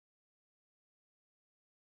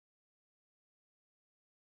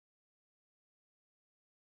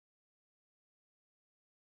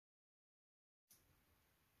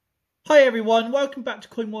Hi everyone, welcome back to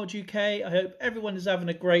CoinWorld UK. I hope everyone is having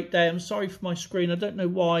a great day. I'm sorry for my screen. I don't know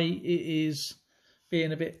why it is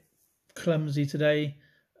being a bit clumsy today.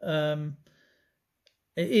 It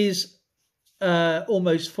is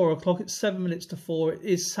almost 4 o'clock. It's 7 minutes to 4. It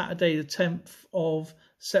is Saturday the 10th of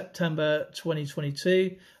September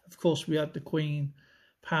 2022. Of course, we had the Queen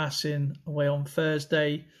passing away on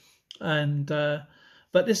Thursday. But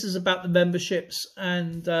this is about the memberships,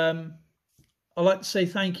 and I'd like to say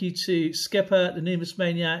thank you to Skipper, the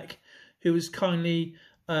Numismaniac, who has kindly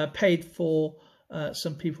paid for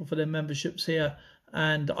some people for their memberships here.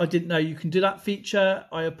 And I didn't know you can do that feature.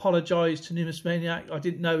 I apologise to Numismaniac. I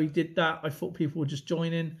didn't know he did that. I thought people were just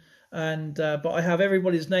joining. But I have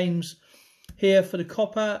everybody's names here for the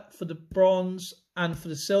copper, for the bronze, and for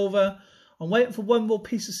the silver. I'm waiting for one more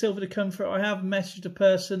piece of silver to come through. I have messaged a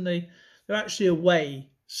person. They're actually away.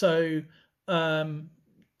 So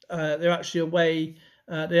they're actually away.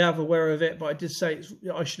 They are aware of it, but I did say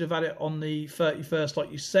I should have had it on the 31st,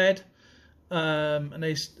 like you said. And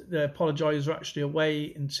they apologise, they're actually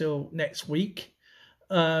away until next week.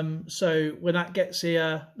 So when that gets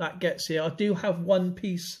here, that gets here. I do have one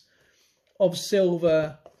piece of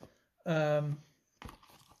silver and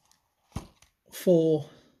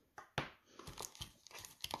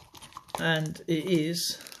it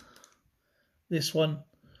is this one.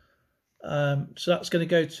 So that's going to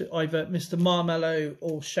go to either Mr. Marmello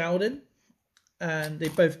or Sheldon, and they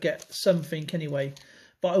both get something anyway.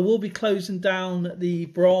 But I will be closing down the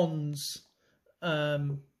bronze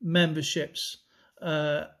memberships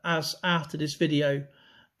as after this video,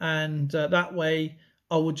 and that way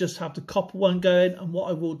I will just have the copper one going. And what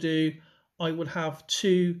I will do, I will have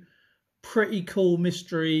two pretty cool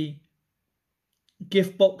mystery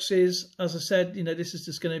gift boxes. As I said, you know, this is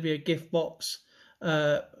just going to be a gift box.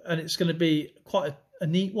 And it's going to be quite a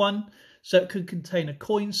neat one. So it could contain a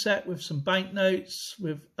coin set with some banknotes,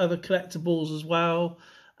 with other collectibles as well.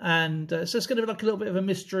 And so it's going to be like a little bit of a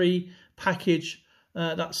mystery package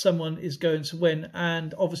that someone is going to win.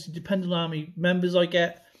 And obviously, depending on how many members I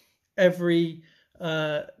get, every,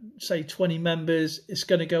 say, 20 members, it's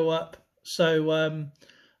going to go up. So,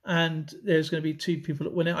 and there's going to be 2 people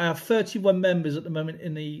that win it. I have 31 members at the moment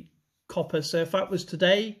in the copper. So if that was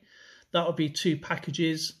today, that would be 2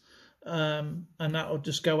 packages, and that will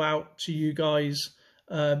just go out to you guys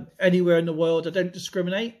anywhere in the world. I don't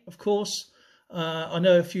discriminate, of course. I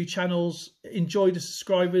know a few channels enjoy the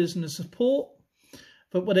subscribers and the support,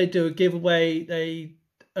 but when they do a giveaway, they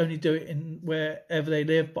only do it in wherever they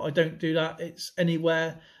live. But I don't do that. It's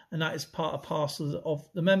anywhere, and that is part and parcel of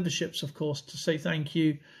the memberships, of course, to say thank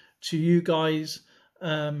you to you guys.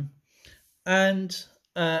 Of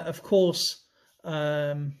course,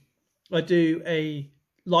 I do a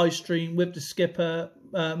live stream with the Skipper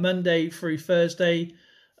Monday through Thursday,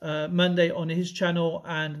 Monday on his channel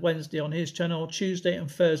and Wednesday on his channel, Tuesday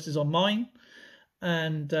and Thursdays on mine.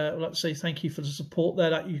 And I'd like to say thank you for the support there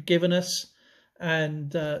that you've given us.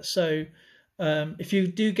 And so if you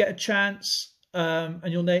do get a chance,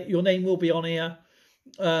 and your name will be on here,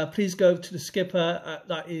 please go to the Skipper.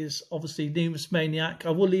 That is obviously Numismaniac. I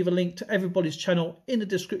will leave a link to everybody's channel in the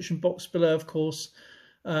description box below, of course.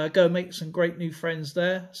 Go make some great new friends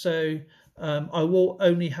there. So I will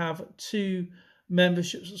only have 2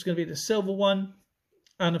 memberships. It's going to be the silver one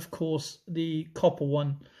and, of course, the copper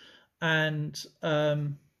one. And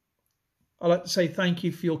I'd like to say thank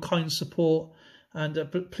you for your kind support. And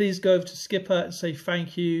but please go over to Skipper and say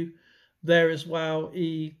thank you there as well.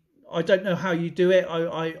 I don't know how you do it.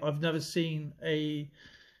 I've never seen a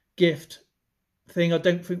gift thing. I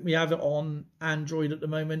don't think we have it on Android at the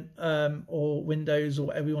moment, or Windows, or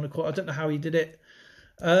whatever you want to call it. I don't know how he did it.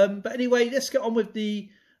 But anyway, let's get on with the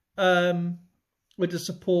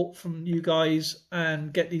support from you guys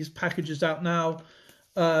and get these packages out now.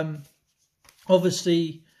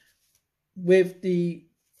 Obviously, with the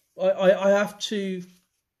I have to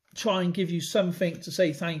try and give you something to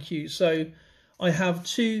say thank you. So I have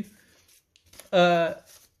 2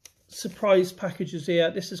 surprise packages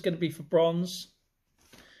here. This is going to be for bronze.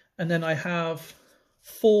 And then I have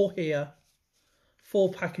 4 here,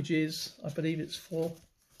 4 packages. I believe it's 4.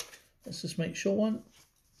 Let's just make sure. 1,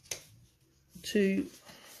 2,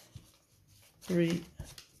 3,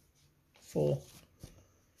 4.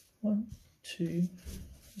 1, 2.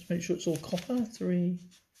 Let's make sure it's all copper. 3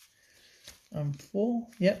 and 4.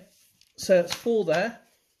 Yep. So it's 4 there,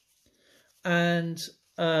 and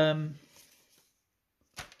that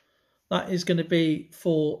is going to be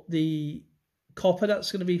for the copper.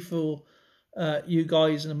 That's going to be for you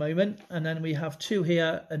guys in a moment. And then we have 2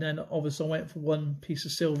 here, and then obviously I'm waiting for 1 piece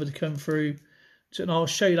of silver to come through, and I'll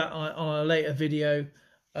show you that on a later video.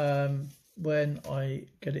 when I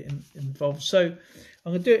get it involved. So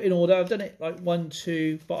I'm going to do it in order. I've done it like 1,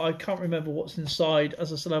 2, but I can't remember what's inside.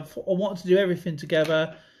 As I said, I wanted to do everything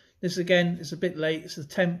together. This again is a bit late. It's the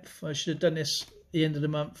 10th. I should have done this at the end of the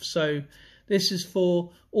month. So this is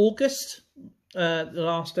for August, the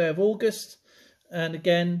last day of August. And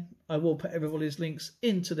again, I will put everybody's links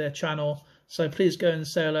into their channel. So please go and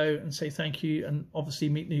say hello and say thank you, and obviously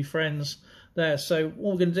meet new friends there. So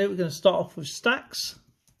what we're going to do, we're going to start off with stacks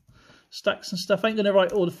and stuff. I ain't going to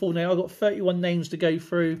write all the full name. I've got 31 names to go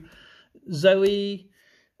through. Zoe,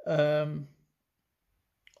 Austrian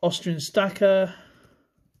Stacker.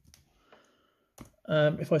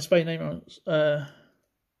 If I spell your name wrong,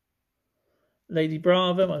 Lady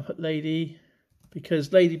Braven. I put Lady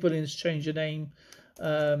because Lady Bullion's changed her name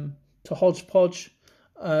to Hodgepodge.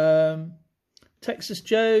 Texas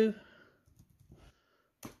Joe.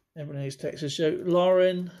 Everyone knows Texas Joe.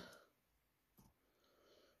 Lauren.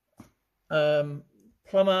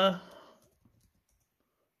 Plumber.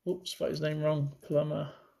 Oops, spelled his name wrong. Plumber.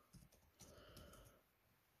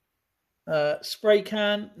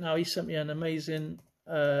 SprayCan. Now he sent me an amazing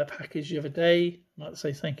package the other day. I'd like to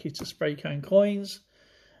say thank you to SprayCan Coins.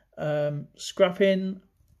 Scrapping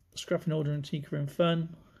Ordering TinkeringFun.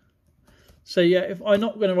 So yeah, if I'm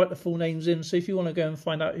not going to write the full names in, so if you want to go and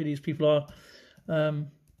find out who these people are,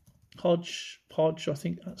 Hodgepodge, I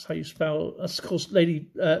think that's how you spell. That's of course Lady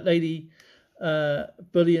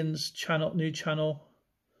Bullion's channel, new channel,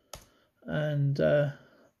 and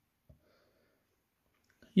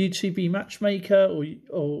U2BE Matchmaker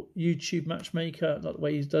or U2BE Matchmaker. I like the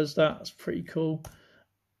way he does that. That's pretty cool.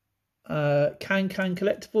 Can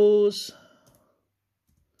Collectables.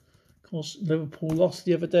 Of course, Liverpool lost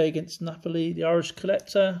the other day against Napoli. The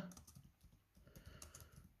IrishCollector.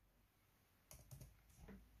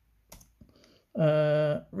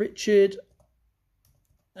 Richard.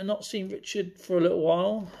 I've not seen Richard for a little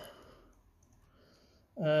while.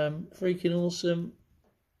 FreeKing Awwsome.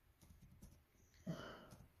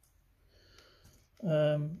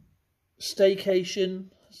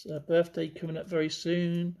 Staycation. It's a birthday coming up very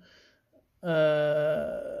soon.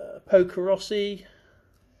 PokerRossy.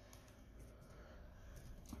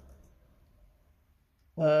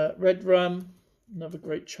 Red Rum, another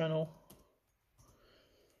great channel.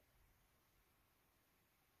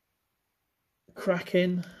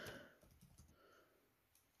 Kraken.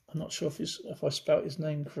 I'm not sure if I spelt his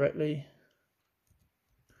name correctly.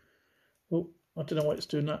 Oh, I don't know why it's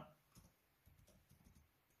doing that.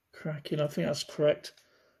 Kraken, I think that's correct.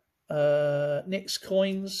 Nick's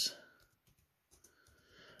Coins.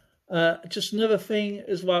 Just another thing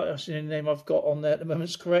as well. Actually, the name I've got on there at the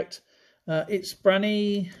moment is correct. It's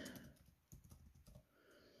Branny,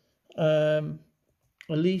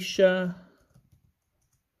 Alycia,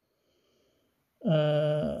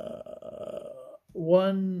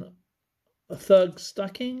 one Thug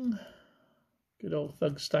Stacking, good old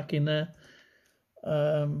Thug Stacking there.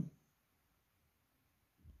 I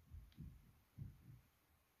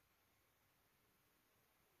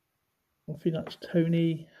think that's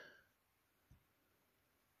Tony.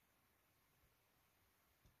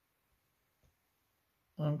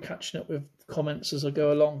 I'm catching up with comments as I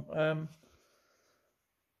go along. Let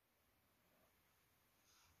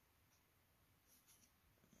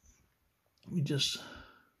me just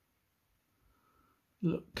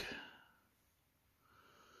look.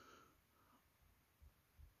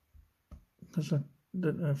 Because I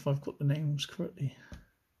don't know if I've got the names correctly.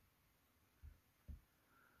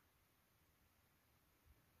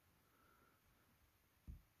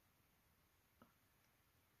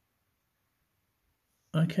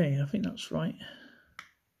 Okay, I think that's right.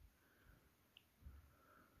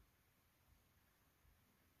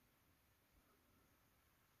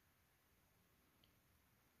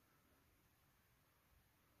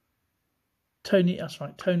 Tony, that's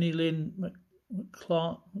right. Tonilynn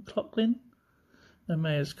McLaughlin. And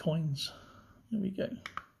Meya's Coins. There we go.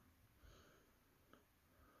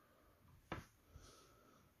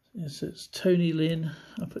 Yes, it's Tonilynn.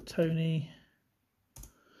 I put Tony.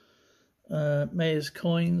 Meya's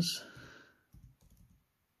Coins.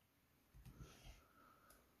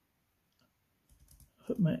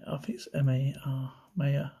 I think it's M-A-R.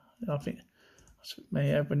 Meya. I think that's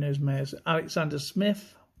Meya. Everyone knows Meya's. Alexander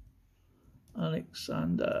Smith.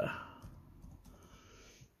 Alexander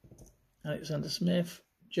Smith.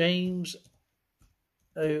 James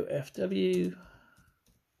OFW.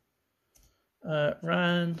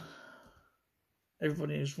 Ran.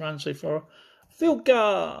 Everybody knows RanSoFarAway. Phil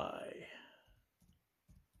Guy.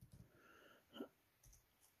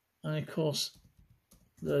 And of course,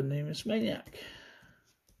 the Numismaniac.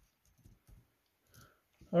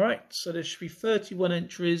 All right, so there should be 31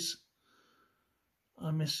 entries.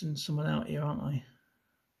 I'm missing someone out here, aren't I?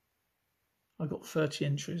 I got 30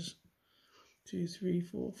 entries. 2, 3,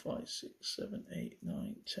 4, 5, 6, 7, 8,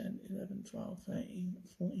 9, 10, 11, 12, 13,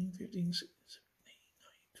 14, 15, 16, 17, 18,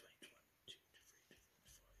 19, 20, 21, 22,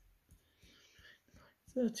 23, 24,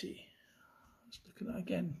 25, 30. Let's look at that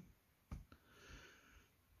again.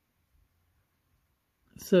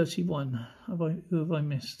 31. Who have I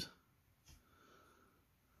missed?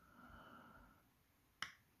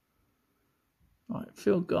 Right,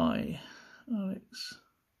 Phil Guy, Alex,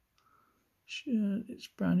 it's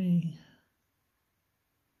Branny,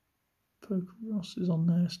 PokerRossy is on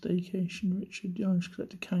there, Staycation, Richard, the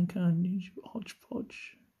IrishCollector, Can,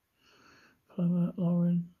 Hodgepodge, Plumber,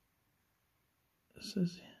 Lauren. It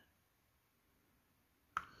says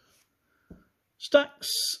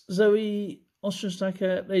Stacks, Zoe, Austrian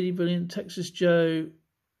Stacker, Lady Bullion, Texas Joe,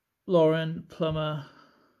 Lauren, Plumber.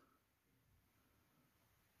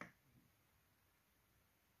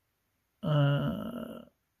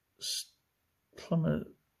 Plumber,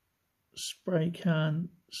 SprayCan,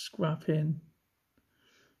 Scrapping,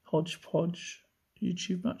 Hodgepodge,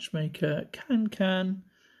 U2BE Matchmaker, Can,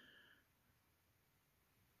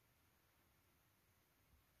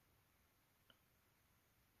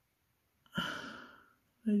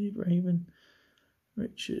 Lady Braven,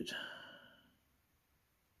 Richard,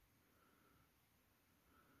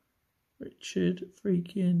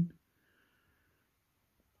 FreeKing,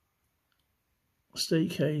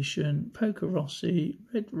 Staycation, PokerRossy,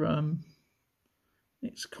 Red Rum,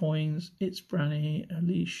 It's Coins, It's Branny,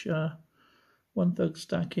 Alycia, One Thug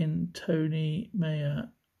Stacking, Tony,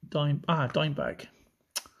 Meya, DimeBag.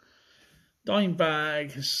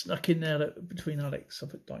 DimeBag snuck in there between Alex. I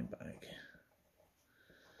put DimeBag.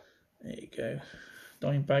 There you go.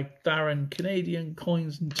 DimeBag, Darren, Canadian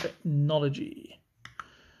Coins and Technology.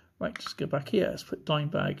 Right, just go back here. Let's put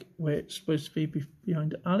DimeBag where it's supposed to be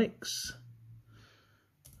behind Alex.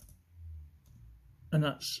 And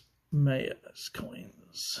that's Meya's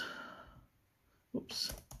Coins.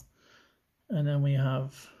 Oops. And then we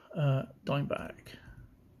have DimeBag.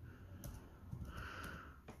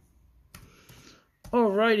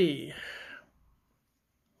 Alrighty. Let's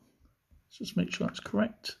just make sure that's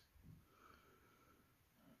correct.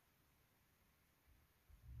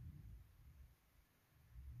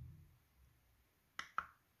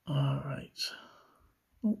 Alright.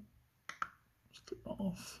 Oh, let's click that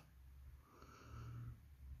off.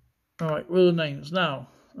 Alright, rule of names. Now,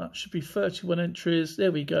 that should be 31 entries.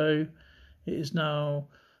 There we go. It is now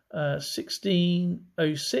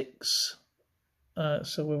 16:06.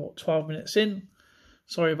 So we're, 12 minutes in.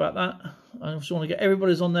 Sorry about that. I just want to get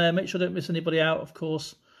everybody's on there. Make sure I don't miss anybody out, of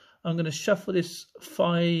course. I'm going to shuffle this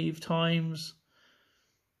 5 times.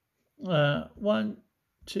 1,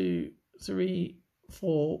 2, 3,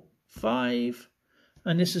 4, 5.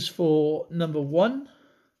 And this is for number 1.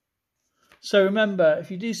 So remember, if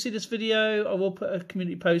you do see this video, I will put a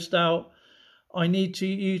community post out. I need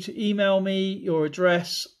you to email me your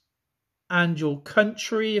address and your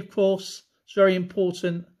country, of course. It's very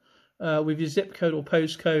important with your zip code or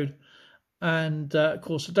postcode. And, of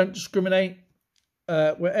course, don't discriminate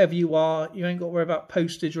wherever you are. You ain't got to worry about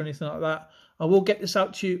postage or anything like that. I will get this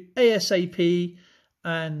out to you ASAP.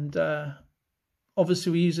 And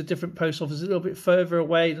obviously, we use a different post office a little bit further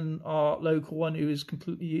away than our local one, who is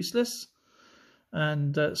completely useless.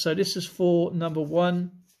 And so this is for number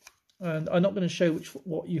 1. And I'm not going to show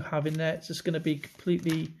what you have in there. It's just going to be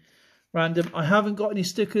completely random. I haven't got any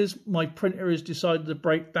stickers. My printer has decided to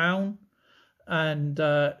break down. And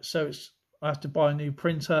so I have to buy a new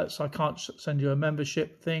printer. So I can't send you a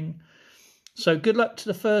membership thing. So good luck to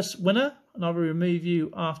the first winner. And I will remove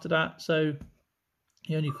you after that. So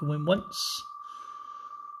you only can win once.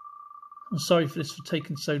 I'm sorry for this for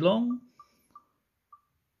taking so long.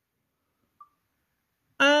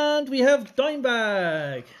 And we have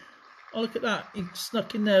DimeBag. Oh, look at that. He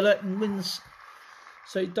snuck in there and wins.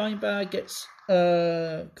 So DimeBag gets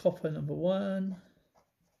copper number 1.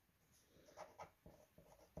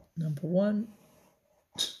 Number 1.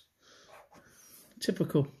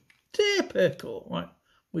 Typical. Right.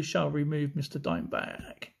 We shall remove Mr.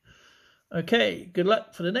 DimeBag. Okay. Good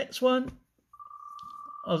luck for the next one.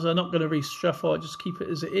 As I'm not going to reshuffle, I just keep it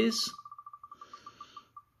as it is.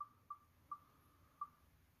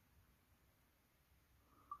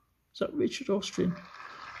 Is that Richard Austrian?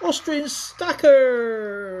 Austrian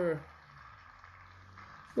Stacker!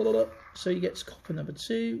 So he gets copper number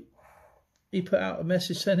 2. He put out a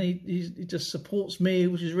message saying he just supports me,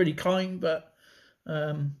 which is really kind, but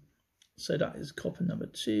so that is copper number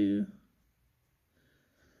 2.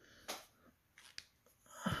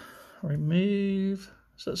 remove.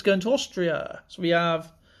 So let's go into Austria. So we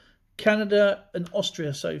have Canada and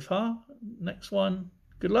Austria so far. Next one.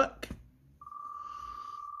 Good luck.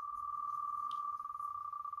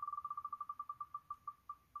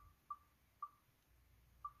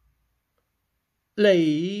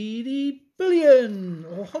 Lady Bullion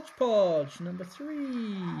or Hodgepodge, number 3.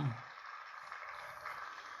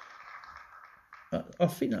 I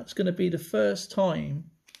think that's going to be the first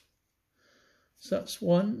time. So that's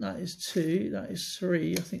 1, that is 2, that is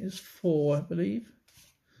 3. I think there's 4, I believe.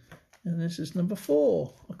 And this is number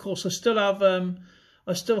 4. Of course, I still have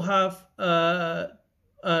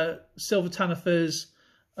Silver Tanifer's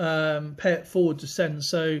Pay It Forward to send.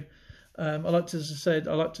 So I like to, as I said,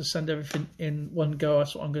 I like to send everything in one go.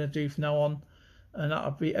 That's what I'm going to do from now on, and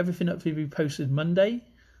that'll be everything that will be posted Monday.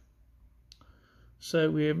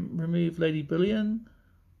 So we remove Lady Bullion,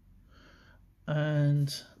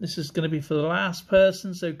 and this is going to be for the last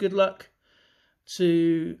person. So good luck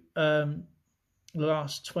to the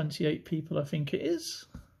last 28 people, I think it is.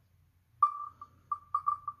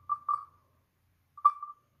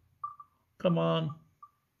 Come on.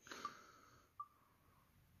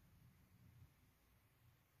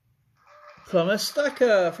 Plumber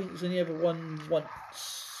Stacker, I think he's only ever won once.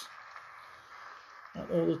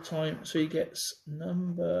 Not all the time, so he gets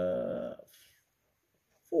number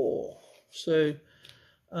 4. So,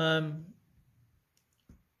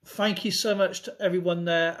 thank you so much to everyone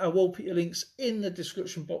there. I will put your links in the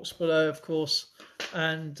description box below, of course,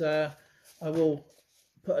 and I will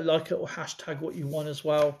put a like it or hashtag what you won as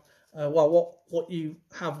well. Well, what you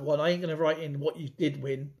have won. I ain't going to write in what you did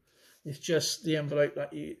win. It's just the envelope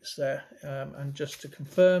that it's there. And just to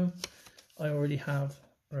confirm, I already have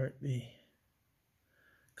wrote the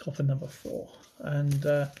copper number 4. And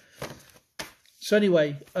so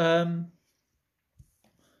anyway,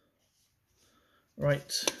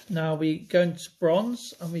 right, now we go into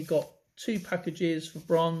bronze, and we got 2 packages for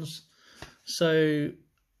bronze. So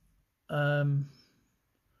we're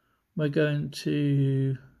going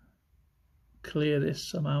to clear this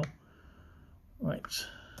somehow. Right.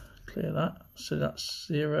 Clear that, so that's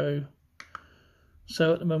 0.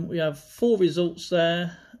 So at the moment we have 4 results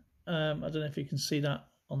there. I don't know if you can see that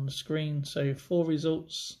on the screen. So 4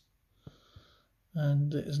 results,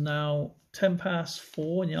 and it is now 10 past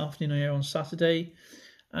 4 in the afternoon here on Saturday,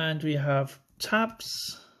 and we have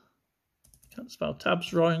tabs. Can't spell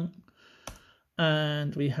tabs right.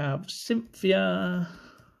 And we have Cynthia.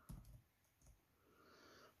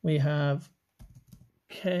 We have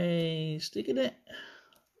Kaye sticking it.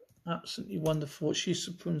 Absolutely wonderful. She's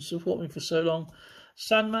supported me for so long.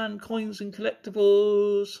 Sandman Coins and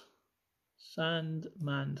Collectables.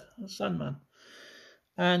 Sandman.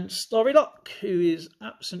 And Starrylock, who is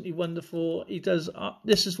absolutely wonderful. He does.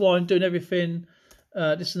 This is why I'm doing everything.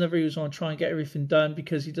 This is another reason I try and get everything done,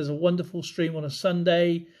 because he does a wonderful stream on a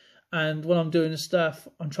Sunday. And when I'm doing the stuff,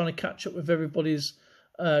 I'm trying to catch up with everybody's.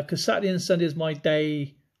 Because Saturday and Sunday is my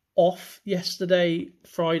day off. Yesterday,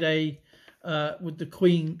 Friday, with the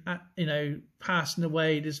Queen, passing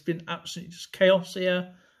away, there's been absolutely just chaos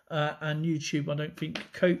here, and YouTube, I don't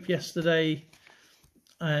think, cope yesterday,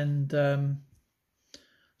 and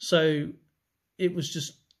so it was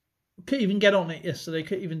just, couldn't even get on it yesterday,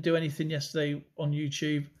 couldn't even do anything yesterday on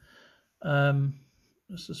YouTube.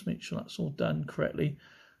 Let's just make sure that's all done correctly.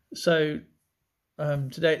 So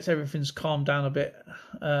today everything's calmed down a bit.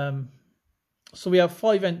 So we have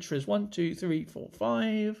 5 entries, 1, 2, 3, 4,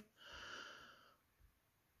 5.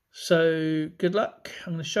 So good luck.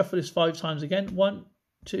 I'm going to shuffle this 5 times again. 1,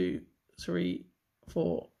 2, 3,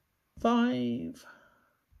 4, 5.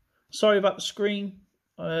 Sorry about the screen.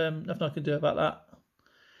 Nothing I can do about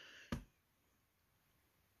that.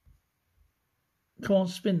 Come on,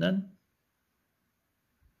 spin then.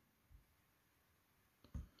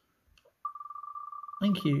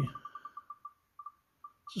 Thank you.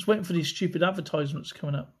 Just waiting for these stupid advertisements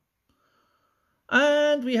coming up.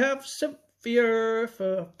 And we have Cynthia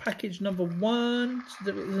for package number 1.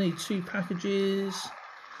 So there need 2 packages.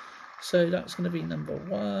 So that's going to be number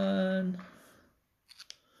 1.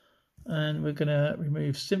 And we're going to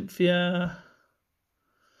remove Cynthia.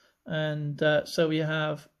 And so we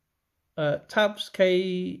have Tabs,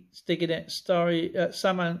 Kaye, Diggin it, Starry,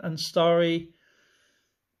 Saman and Starry.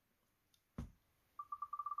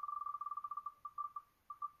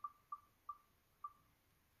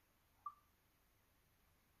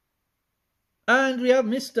 And we have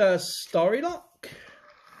Mr. Starrylock.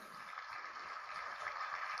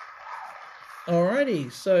 Alrighty,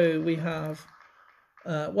 so we have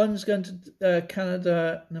one's going to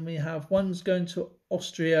Canada, and then we have one's going to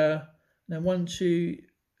Austria, and then 1, 2,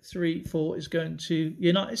 3, 4 is going to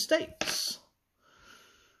United States.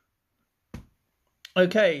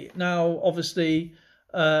 Okay, now obviously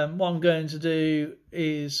what I'm going to do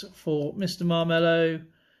is for Mr. Marmello,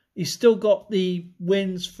 he's still got the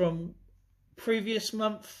wins from previous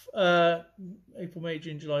month, April, May,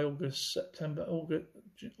 June, July, August, September, August,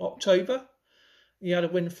 October. He had a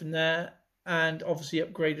win from there and obviously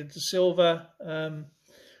upgraded to silver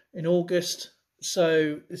in August.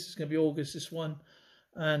 So this is going to be August, this one.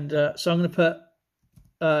 And so I'm going to put,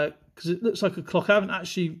 because it looks like a clock. I haven't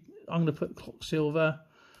actually... I'm going to put clock silver.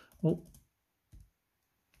 Oh,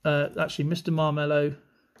 actually, Mr. Marmello.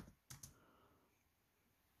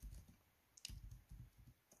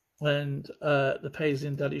 And the Paisley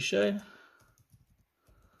and Daddy show.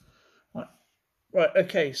 Right,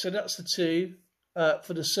 okay, so that's the 2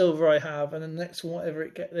 for the silver I have. And then the next one, whatever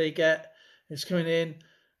they get is coming in,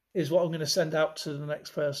 is what I'm going to send out to the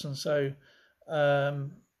next person. So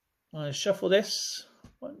I'm going to shuffle this.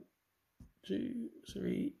 1, 2,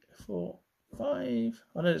 3, 4, 5. I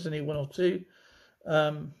know there's only 1 or 2.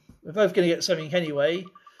 We're both going to get something anyway.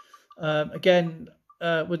 Again,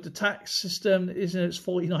 with the tax system, isn't it? It's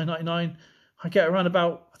 $49.99. I get around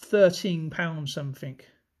about £13 something.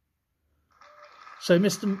 So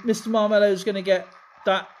Mr. Marmello is going to get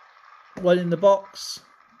that one in the box,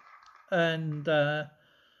 and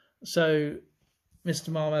so Mr.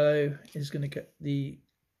 Marmello is going to get the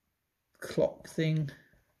clock thing.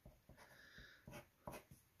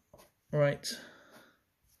 Right.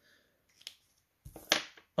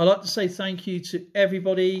 I'd like to say thank you to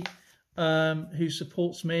everybody who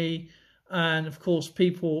supports me, and of course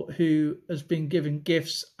people who has been given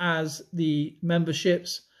gifts as the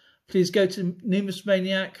memberships. Please go to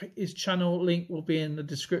Numismaniac. His channel link will be in the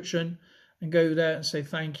description, and go there and say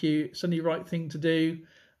thank you. It's only the right thing to do.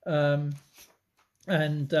 And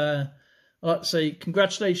I'd like to say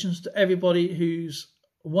congratulations to everybody who's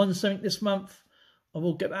won something this month. I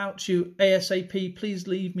will get out to you ASAP. Please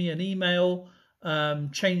leave me an email,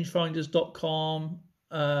 changefinders.com,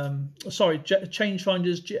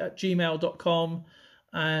 changefinders@gmail.com,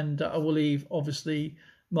 and I will leave obviously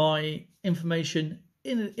my information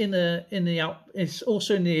it's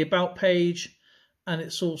also in the about page, and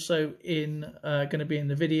it's also in going to be in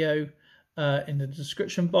the video in the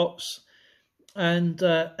description box. And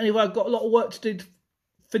anyway, I've got a lot of work to do to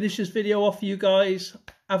finish this video off for you guys.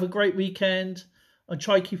 Have a great weekend. I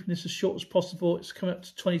try keeping this as short as possible. It's coming up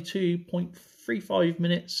to 22.35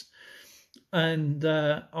 minutes. And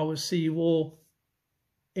I will see you all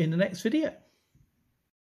in the next video.